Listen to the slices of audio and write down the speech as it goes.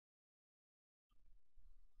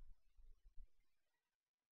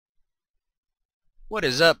What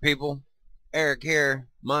is up, people? Eric here,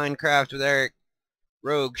 Minecraft with Eric,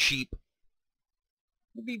 Rogue Sheep.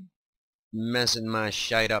 You be messing my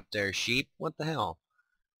shite up there, sheep. What the hell?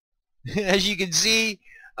 As you can see,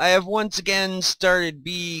 I have once again started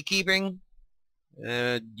beekeeping.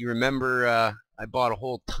 You remember I bought a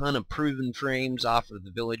whole ton of proven frames off of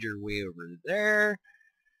the villager way over there.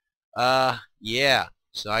 Yeah,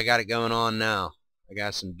 so I got it going on now. I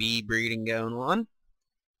got some bee breeding going on.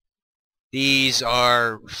 These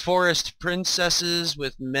are forest princesses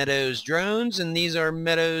with meadows drones, and these are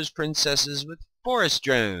meadows princesses with forest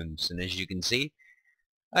drones. And as you can see,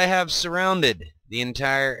 I have surrounded the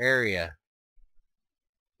entire area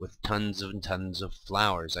with tons and tons of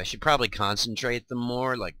flowers. I should probably concentrate them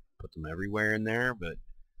more, like put them everywhere in there, but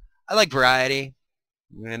I like variety.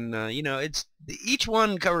 And you know, each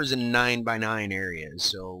one covers a 9x9 area,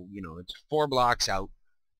 so you know it's 4 blocks out,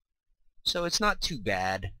 so it's not too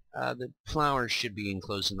bad. The flowers should be in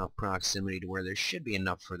close enough proximity to where there should be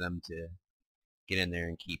enough for them to get in there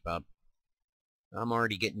and keep up. I'm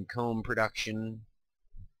already getting comb production,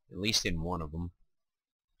 at least in one of them.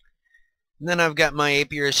 And then I've got my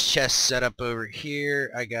apiarist chest set up over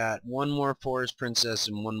here. I got one more forest princess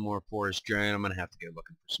and one more forest drone. I'm going to have to go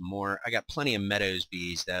looking for some more. I got plenty of meadows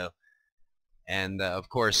bees though. And of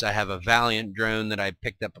course I have a Valiant drone that I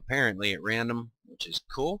picked up apparently at random, which is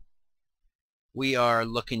cool. We are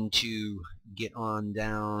looking to get on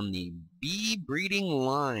down the bee breeding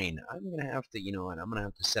line. I'm going to have to, you know what, I'm going to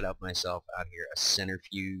have to set up myself out here a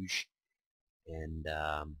centrifuge and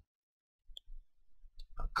a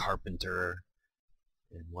carpenter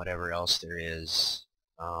and whatever else there is.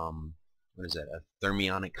 What is that, a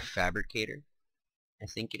thermionic fabricator, I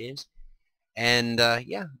think it is. And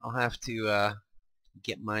yeah, I'll have to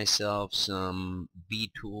get myself some bee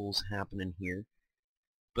tools happening here.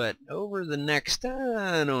 But over the next,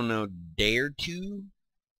 I don't know, day or two,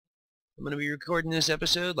 I'm going to be recording this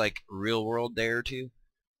episode, like real world day or two.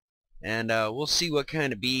 And we'll see what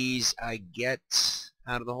kind of bees I get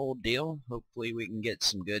out of the whole deal. Hopefully we can get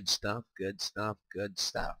some good stuff, good stuff, good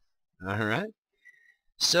stuff. Alright.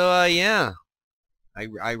 So, yeah.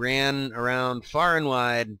 I ran around far and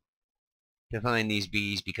wide to find these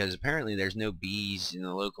bees because apparently there's no bees in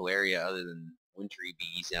the local area other than wintry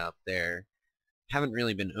bees out there. Haven't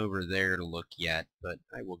really been over there to look yet, but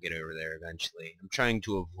I will get over there eventually. I'm trying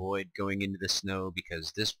to avoid going into the snow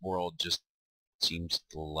because this world just seems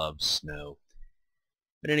to love snow.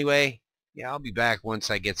 But anyway, yeah, I'll be back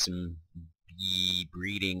once I get some bee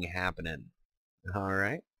breeding happening.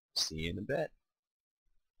 Alright, see you in a bit.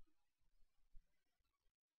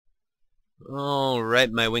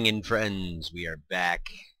 Alright, my winged friends, we are back.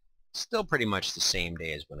 Still pretty much the same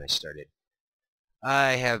day as when I started.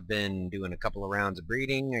 I have been doing a couple of rounds of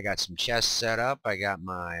breeding. I got some chests set up. I got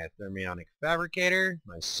my thermionic fabricator,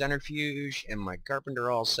 my centrifuge, and my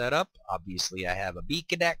carpenter all set up. Obviously, I have a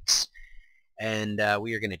beekeeping, and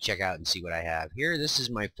we are going to check out and see what I have here. This is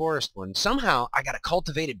my forest one. Somehow, I got a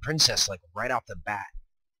cultivated princess, like, right off the bat.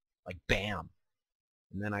 Like, bam.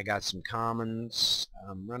 And then I got some commons.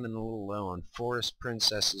 I'm running a little low on forest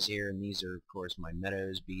princesses here, and these are, of course, my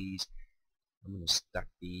meadows bees. I'm going to stuck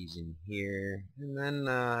these in here. And then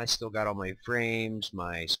I still got all my frames,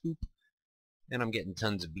 my scoop, and I'm getting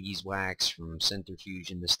tons of beeswax from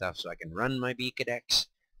centrifuge and this stuff so I can run my beekeeping.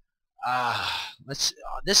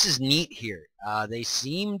 This is neat here. They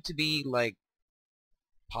seem to be like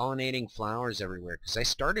pollinating flowers everywhere because I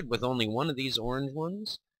started with only one of these orange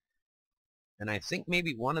ones, and I think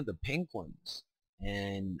maybe one of the pink ones,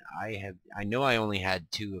 and I know I only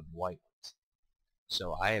had 2 of white ones.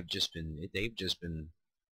 So they've just been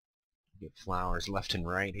get flowers left and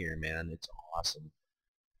right here, man. It's awesome.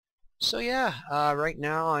 So yeah, right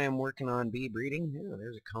now I am working on bee breeding. Yeah,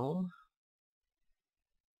 there's a comb.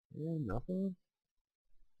 Yeah, nothing.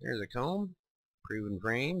 There's a comb. Proven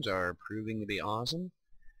frames are proving to be awesome.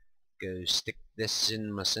 Go stick this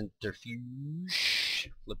in my centrifuge.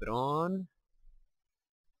 Flip it on.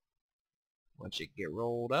 Watch it get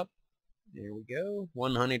rolled up. There we go.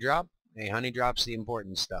 1 honey drop. Hey, honey drop's the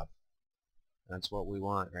important stuff. That's what we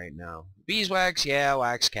want right now. Beeswax, yeah,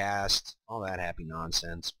 wax cast, all that happy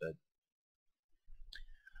nonsense, but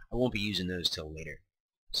I won't be using those till later.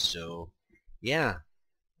 So, yeah,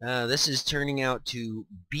 this is turning out to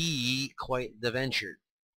be quite the venture.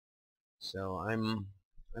 So I'm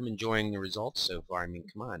enjoying the results so far. I mean,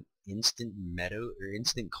 come on, instant meadow or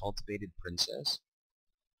instant cultivated princess.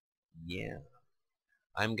 Yeah,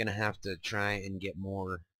 I'm gonna have to try and get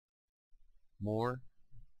more.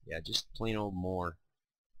 Yeah, just plain old more,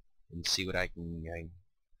 and see what I can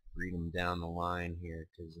breed them down the line here,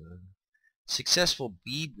 because successful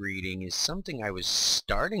bee breeding is something I was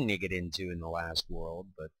starting to get into in the last world,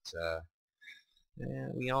 but yeah,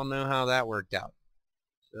 we all know how that worked out.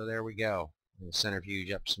 So there we go. We'll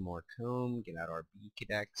centrifuge up some more comb, get out our bee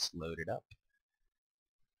cadets, load it up,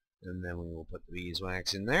 and then we will put the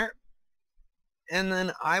beeswax in there. And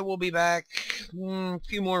then I will be back, a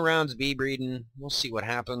few more rounds of bee breeding. We'll see what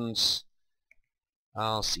happens.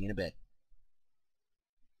 I'll see you in a bit.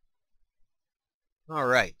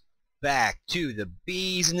 Alright, back to the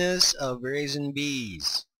business of raising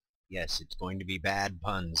bees. Yes, it's going to be bad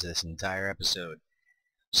puns this entire episode.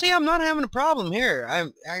 See, I'm not having a problem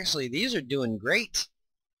here. These are doing great.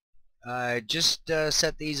 I just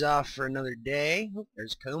set these off for another day. Oh,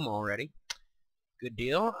 there's comb already. Good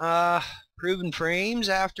deal. Proven frames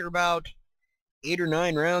after about 8 or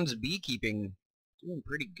 9 rounds of beekeeping. Doing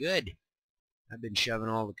pretty good. I've been shoving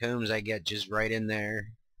all the combs I get just right in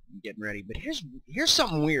there, getting ready. But here's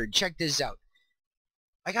something weird. Check this out.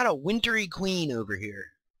 I got a wintry queen over here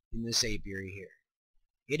in this apiary here.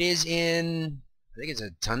 It is in, I think it's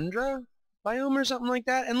a tundra biome or something like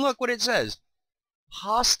that. And look what it says.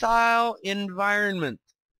 Hostile environment.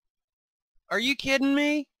 Are you kidding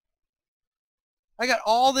me? I got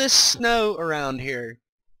all this snow around here,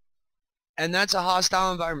 and that's a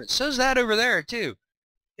hostile environment. So's that over there too.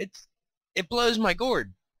 It blows my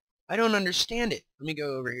gourd. I don't understand it. Let me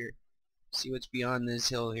go over here, see what's beyond this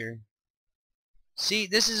hill here. See,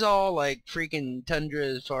 this is all like freaking tundra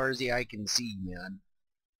as far as the eye can see, man.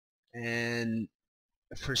 And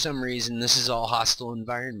for some reason, this is all hostile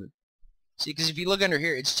environment. See, because if you look under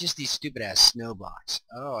here, it's just these stupid ass snow blocks.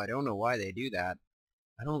 Oh, I don't know why they do that.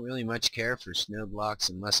 I don't really much care for snow blocks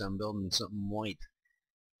unless I'm building something white.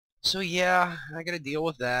 So yeah, I gotta deal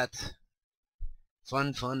with that.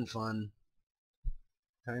 Fun, fun, fun.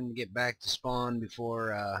 Time to get back to spawn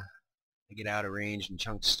before I get out of range and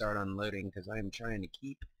chunks start unloading, because I am trying to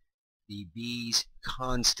keep the bees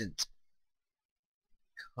constantly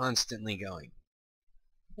going.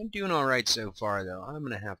 I'm doing alright so far though. I'm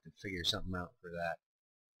gonna have to figure something out for that.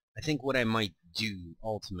 I think what I might do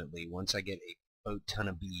ultimately once I get a boat ton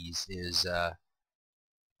of bees is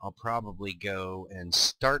I'll probably go and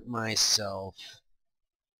start myself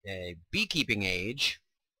a beekeeping age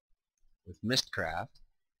with Mistcraft,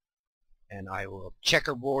 and I will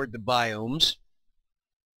checkerboard the biomes,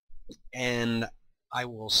 and I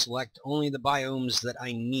will select only the biomes that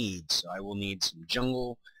I need. So I will need some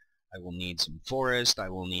jungle, I will need some forest, I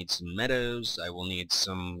will need some meadows, I will need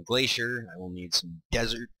some glacier, I will need some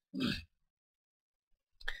desert.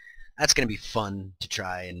 That's going to be fun to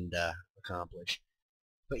try and accomplish.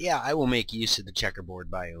 But yeah, I will make use of the checkerboard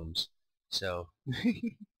biomes. So,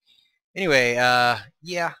 anyway,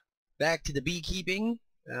 yeah, back to the beekeeping.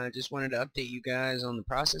 Just wanted to update you guys on the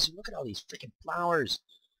process. Look at all these freaking flowers.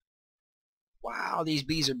 Wow, these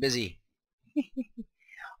bees are busy.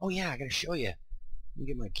 Oh yeah, I gotta show you. Let me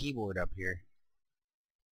get my keyboard up here.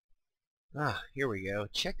 Ah, here we go.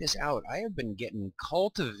 Check this out. I have been getting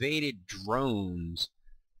cultivated drones,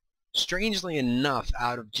 strangely enough,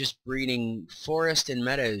 out of just breeding forest and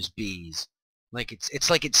meadows bees. Like it's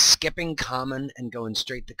like it's skipping common and going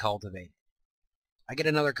straight to cultivated. I get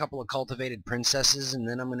another couple of cultivated princesses, and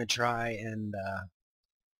then I'm gonna try and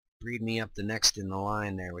breed me up the next in the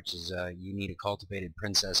line there, which is you need a cultivated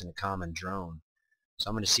princess and a common drone. So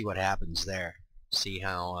I'm gonna see what happens there. See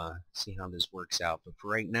how this works out. But for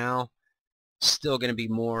right now, still gonna be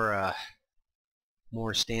more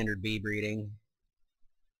standard bee breeding.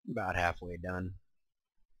 About halfway done.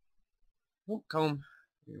 Oh, comb.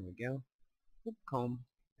 Here we go. Oh, comb.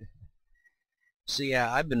 So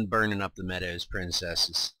yeah, I've been burning up the meadows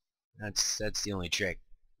princesses. That's the only trick.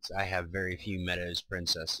 So I have very few meadows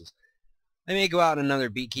princesses. I may go out on another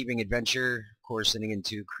beekeeping adventure. Of course, heading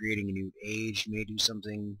into creating a new age may do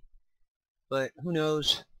something, but who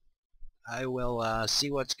knows? I will see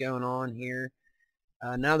what's going on here.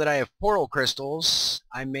 Now that I have portal crystals,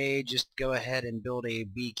 I may just go ahead and build a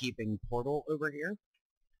beekeeping portal over here,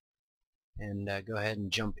 and go ahead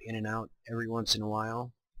and jump in and out every once in a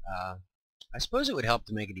while. I suppose it would help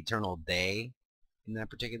to make it eternal day in that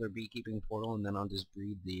particular beekeeping portal, and then I'll just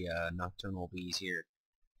breed the nocturnal bees here.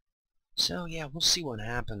 So yeah, we'll see what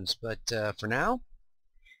happens, but for now,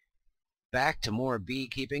 back to more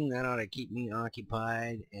beekeeping. That ought to keep me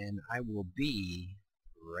occupied, and I will be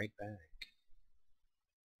right back.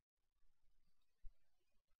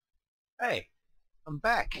 Hey, I'm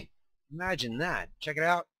back. Imagine that. Check it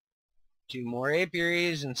out. 2 more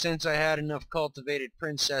apiaries, and since I had enough cultivated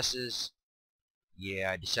princesses,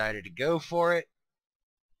 yeah, I decided to go for it.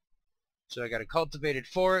 So I got a cultivated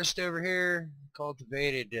forest over here,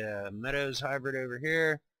 cultivated meadows hybrid over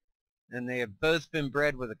here, and they have both been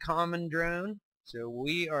bred with a common drone. So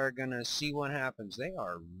we are going to see what happens. They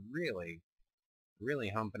are really, really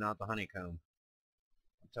humping out the honeycomb.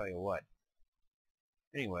 I'll tell you what.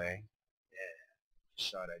 Anyway, yeah,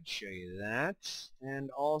 just thought I'd show you that, and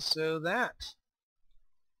also that.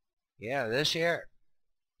 Yeah, this here.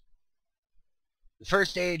 The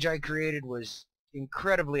first age I created was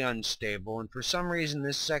incredibly unstable, and for some reason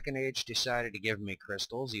this second age decided to give me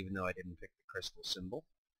crystals, even though I didn't pick the crystal symbol.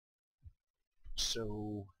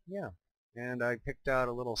 So, yeah. And I picked out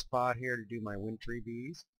a little spot here to do my wintry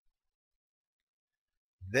bees.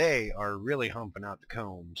 They are really humping out the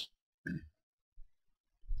combs.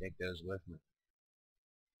 Take those with me.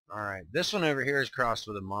 Alright, this one over here is crossed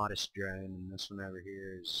with a modest drone, and this one over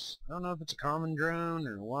here is, I don't know if it's a common drone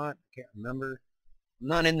or what, I can't remember. I'm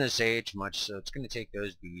not in this age much, so it's going to take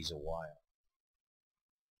those bees a while.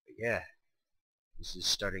 But yeah, this is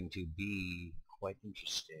starting to be quite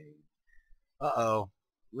interesting. Uh-oh,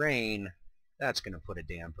 rain. That's going to put a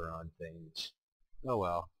damper on things. Oh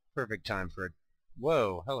well, perfect time for it.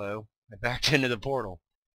 Whoa, hello. I backed into the portal.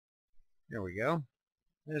 There we go.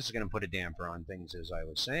 This is going to put a damper on things, as I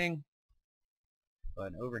was saying.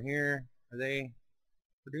 But over here, are they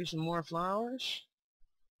producing more flowers?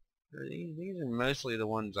 Or these are mostly the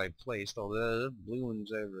ones I placed, although the blue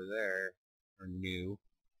ones over there are new.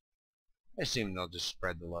 I assume they'll just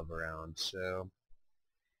spread the love around. So,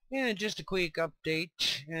 yeah, just a quick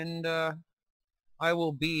update, and I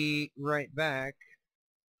will be right back,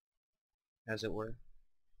 as it were.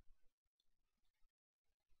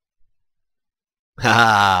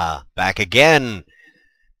 Ha! Back again!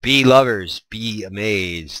 Bee lovers, be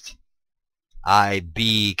amazed. I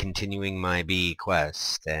be continuing my bee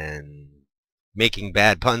quest and making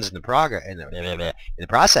bad puns in the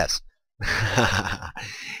process.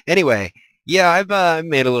 Anyway, yeah, I've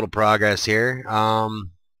made a little progress here.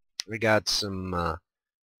 We got some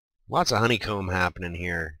lots of honeycomb happening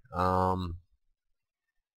here. I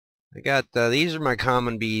got these are my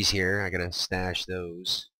common bees here. I gotta stash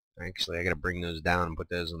those. Actually, I gotta bring those down and put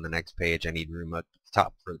those on the next page. I need room up at the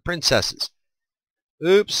top for the princesses.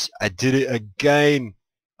 Oops, I did it again.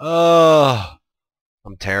 Oh,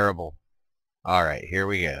 I'm terrible. Alright, here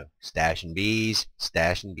we go. Stashing bees,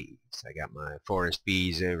 stashing bees. I got my forest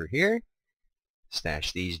bees over here.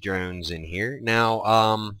 Stash these drones in here.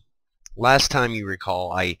 Now, last time you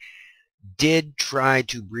recall, I did try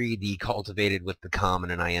to breed the cultivated with the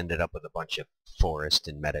common, and I ended up with a bunch of forest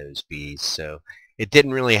and meadows bees. So it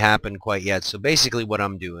didn't really happen quite yet. So basically what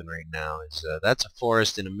I'm doing right now is that's a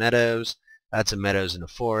forest and a meadows. That's a meadows and a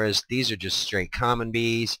forest. These are just straight common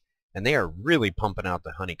bees, and they are really pumping out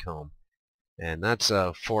the honeycomb. And that's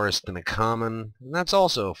a forest and a common, and that's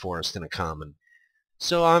also a forest and a common.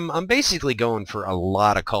 So I'm basically going for a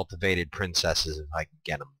lot of cultivated princesses if I can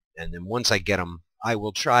get them. And then once I get them, I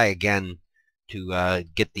will try again to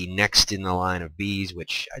get the next in the line of bees,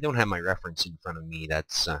 which I don't have my reference in front of me.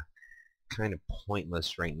 That's kind of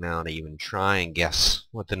pointless right now to even try and guess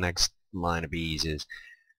what the next line of bees is.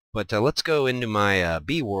 But let's go into my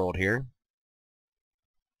bee world here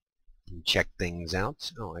and check things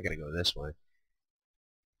out. Oh, I gotta go this way.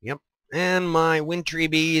 Yep. And my wintry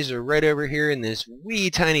bees are right over here in this wee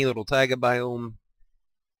tiny little taiga biome.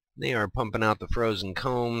 They are pumping out the frozen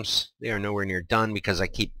combs. They are nowhere near done because I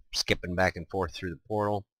keep skipping back and forth through the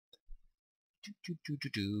portal.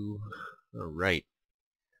 Alright.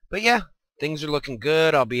 But yeah, things are looking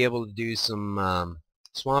good. I'll be able to do some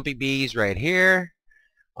swampy bees right here.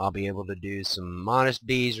 I'll be able to do some modest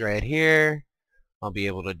bees right here. I'll be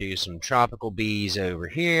able to do some tropical bees over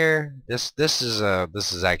here. This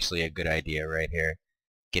is actually a good idea right here,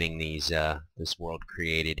 getting these this world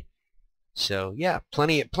created. So yeah,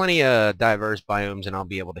 plenty of diverse biomes, and I'll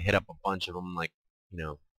be able to hit up a bunch of them, like, you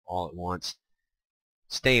know, all at once.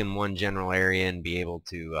 Stay in one general area and be able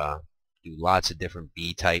to do lots of different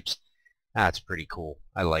bee types. That's pretty cool.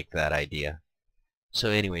 I like that idea.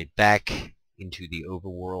 So anyway, back into the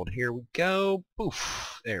overworld. Here we go.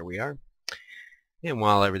 Poof. There we are. And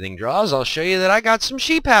while everything draws, I'll show you that I got some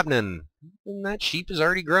sheep happening. And that sheep is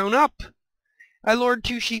already grown up. I lured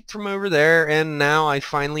 2 sheep from over there, and now I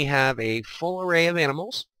finally have a full array of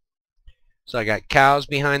animals. So I got cows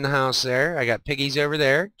behind the house there. I got piggies over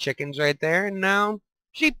there, chickens right there, and now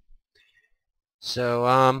sheep.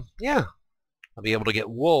 So, yeah. I'll be able to get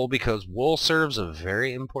wool because wool serves a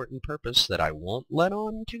very important purpose that I won't let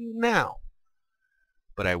on to now.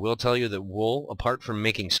 But I will tell you that wool, apart from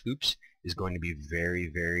making scoops, is going to be very,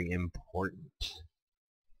 very important.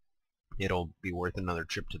 It'll be worth another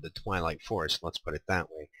trip to the Twilight Forest, let's put it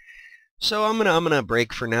that way. So I'm gonna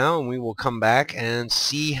break for now, and we will come back and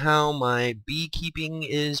see how my beekeeping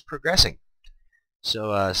is progressing.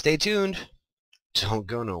 So stay tuned. Don't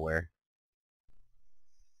go nowhere.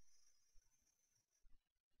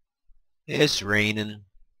 It's raining,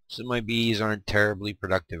 so my bees aren't terribly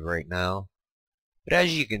productive right now. But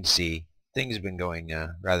as you can see, things have been going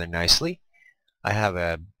rather nicely. I have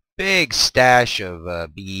a big stash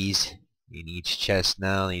of bees in each chest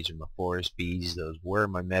now. These are my forest bees. Those were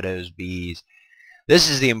my meadows bees. This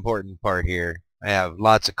is the important part here. I have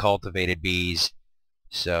lots of cultivated bees,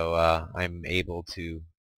 so I'm able to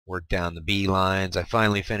work down the bee lines. I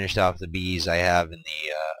finally finished off the bees I have in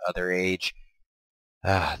the other age.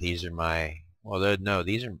 These are my, well, no,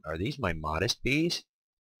 are these my modest bees?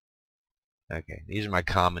 Okay, these are my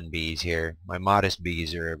common bees here. My modest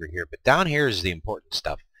bees are over here, but down here is the important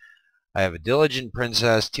stuff. I have a diligent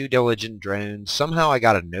princess, 2 diligent drones. Somehow I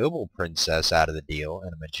got a noble princess out of the deal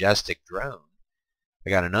and a majestic drone. I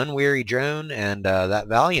got an unweary drone, and that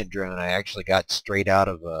valiant drone I actually got straight out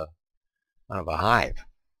of a hive,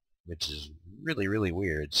 which is really, really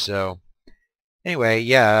weird. So anyway,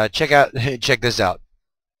 yeah, check this out.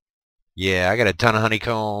 Yeah, I got a ton of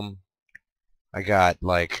honeycomb. I got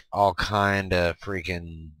like all kind of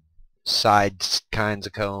freaking side kinds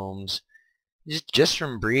of combs. Just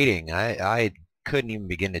from breeding. I couldn't even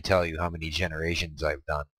begin to tell you how many generations I've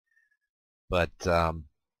done. But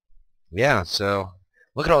yeah, so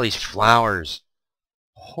look at all these flowers.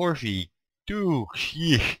 Horfy, dude,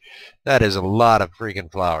 that is a lot of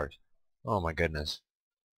freaking flowers. Oh my goodness.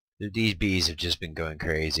 These bees have just been going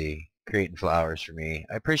crazy, creating flowers for me.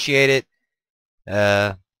 I appreciate it,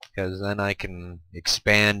 because then I can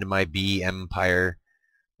expand my bee empire.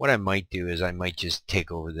 What I might do is I might just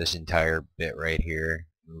take over this entire bit right here,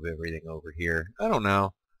 move everything over here. I don't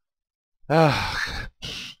know.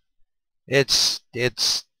 It's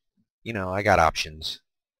you know, I got options.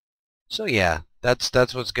 So yeah, that's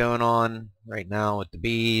what's going on right now with the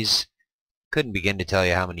bees. Couldn't begin to tell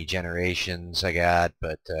you how many generations I got,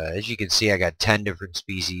 but as you can see, I got 10 different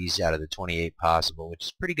species out of the 28 possible, which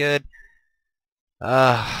is pretty good. Or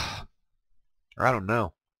I don't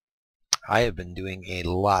know. I have been doing a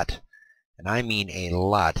lot, and I mean a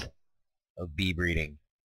lot, of bee breeding.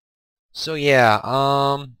 So yeah,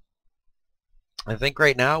 I think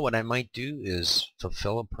right now what I might do is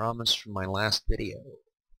fulfill a promise from my last video.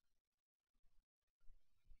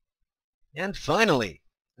 And finally,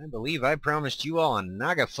 I believe I promised you all a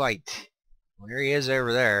Naga fight. Well, there he is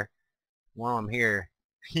over there. While I'm here,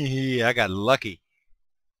 I got lucky.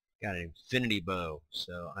 Got an infinity bow,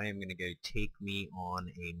 so I am going to go take me on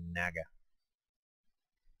a Naga.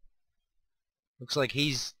 Looks like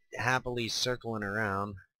he's happily circling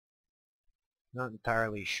around. Not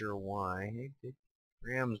entirely sure why.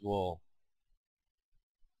 Ram's wool.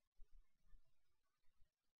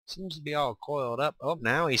 Seems to be all coiled up. Oh,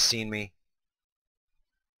 now he's seen me.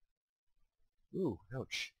 Ooh,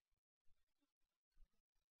 ouch.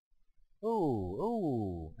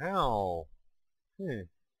 Ooh, ow.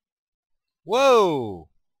 Whoa!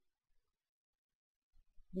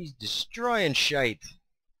 He's destroying shite.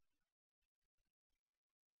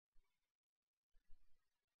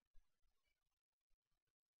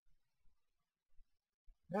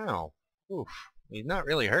 Ow. Oof. He's not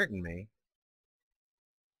really hurting me.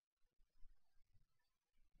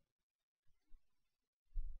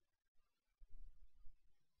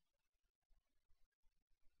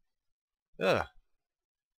 Ugh.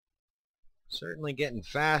 Certainly getting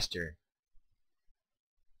faster.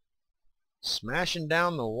 Smashing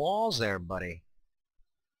down the walls there, buddy.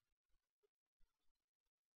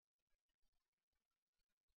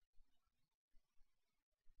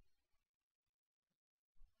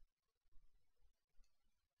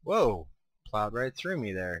 Whoa. Plowed right through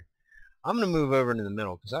me there. I'm going to move over into the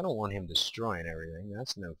middle because I don't want him destroying everything.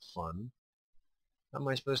 That's no fun. How am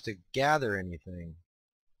I supposed to gather anything?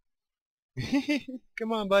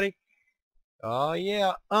 Come on, buddy. Oh,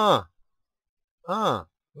 yeah.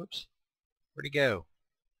 Whoops. Where'd he go?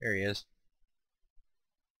 There he is.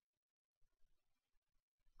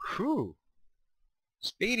 Whew.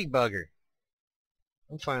 Speedy bugger.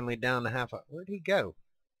 I'm finally down to half a... Where'd he go?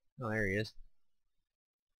 Oh, there he is.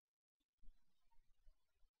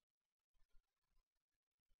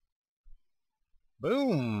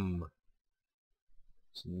 Boom.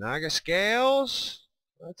 Some Naga scales.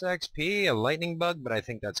 That's XP. A lightning bug, but I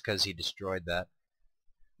think that's because he destroyed that.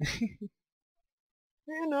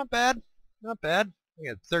 Yeah, not bad. Not bad. We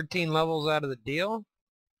got 13 levels out of the deal.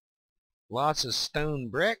 Lots of stone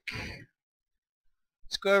brick.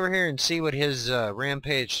 Let's go over here and see what his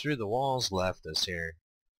rampage through the walls left us here.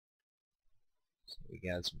 So We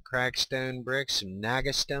got some crackstone bricks, some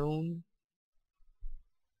Naga stone.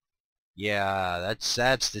 Yeah,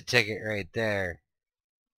 that's the ticket right there.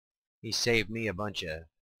 He saved me a bunch of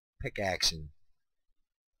pickaxing.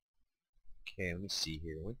 Okay, let me see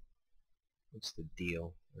here. What's the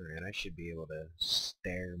deal? Alright, I should be able to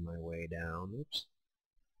stair my way down. Oops.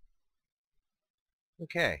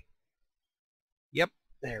 Okay. Yep,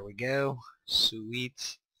 there we go.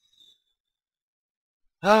 Sweet.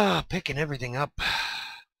 Ah, picking everything up.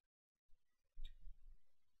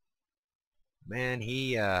 Man,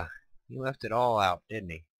 he left it all out, didn't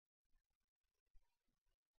he?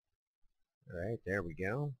 Alright, there we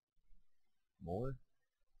go. More.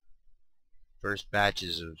 First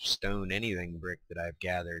batches of stone anything brick that I've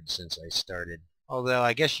gathered since I started. Although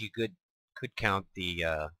I guess you could count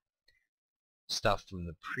the stuff from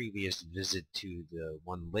the previous visit to the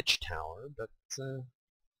one lich tower, but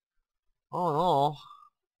all in all,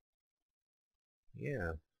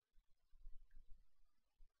 yeah,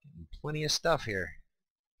 getting plenty of stuff here.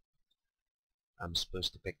 I'm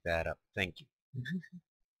supposed to pick that up. Thank you.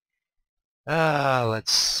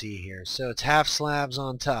 Let's see here. So it's half slabs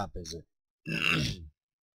on top, is it?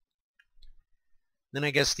 Then I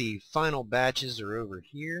guess the final batches are over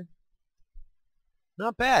here.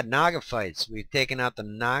 Not bad. Naga fights. We've taken out the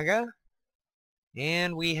Naga.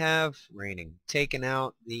 And we have, raining, taken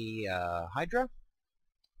out the Hydra.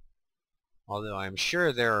 Although I'm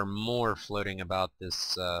sure there are more floating about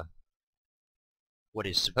this, what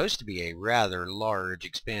is supposed to be a rather large,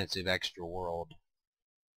 expansive extra world.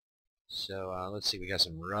 So let's see, we got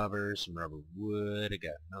some rubber wood, I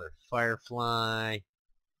got another firefly.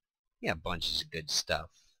 Yeah, bunches of good stuff.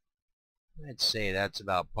 I'd say that's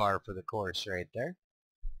about par for the course right there.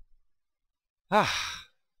 I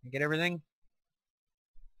get everything?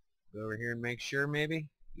 Go over here and make sure maybe?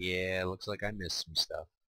 Yeah, looks like I missed some stuff.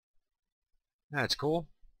 That's cool.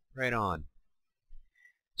 Right on.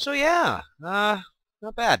 So yeah, not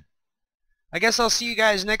bad. I guess I'll see you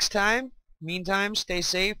guys next time. Meantime, stay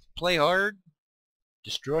safe, play hard,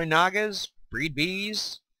 destroy Nagas, breed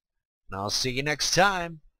bees, and I'll see you next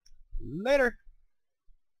time. Later.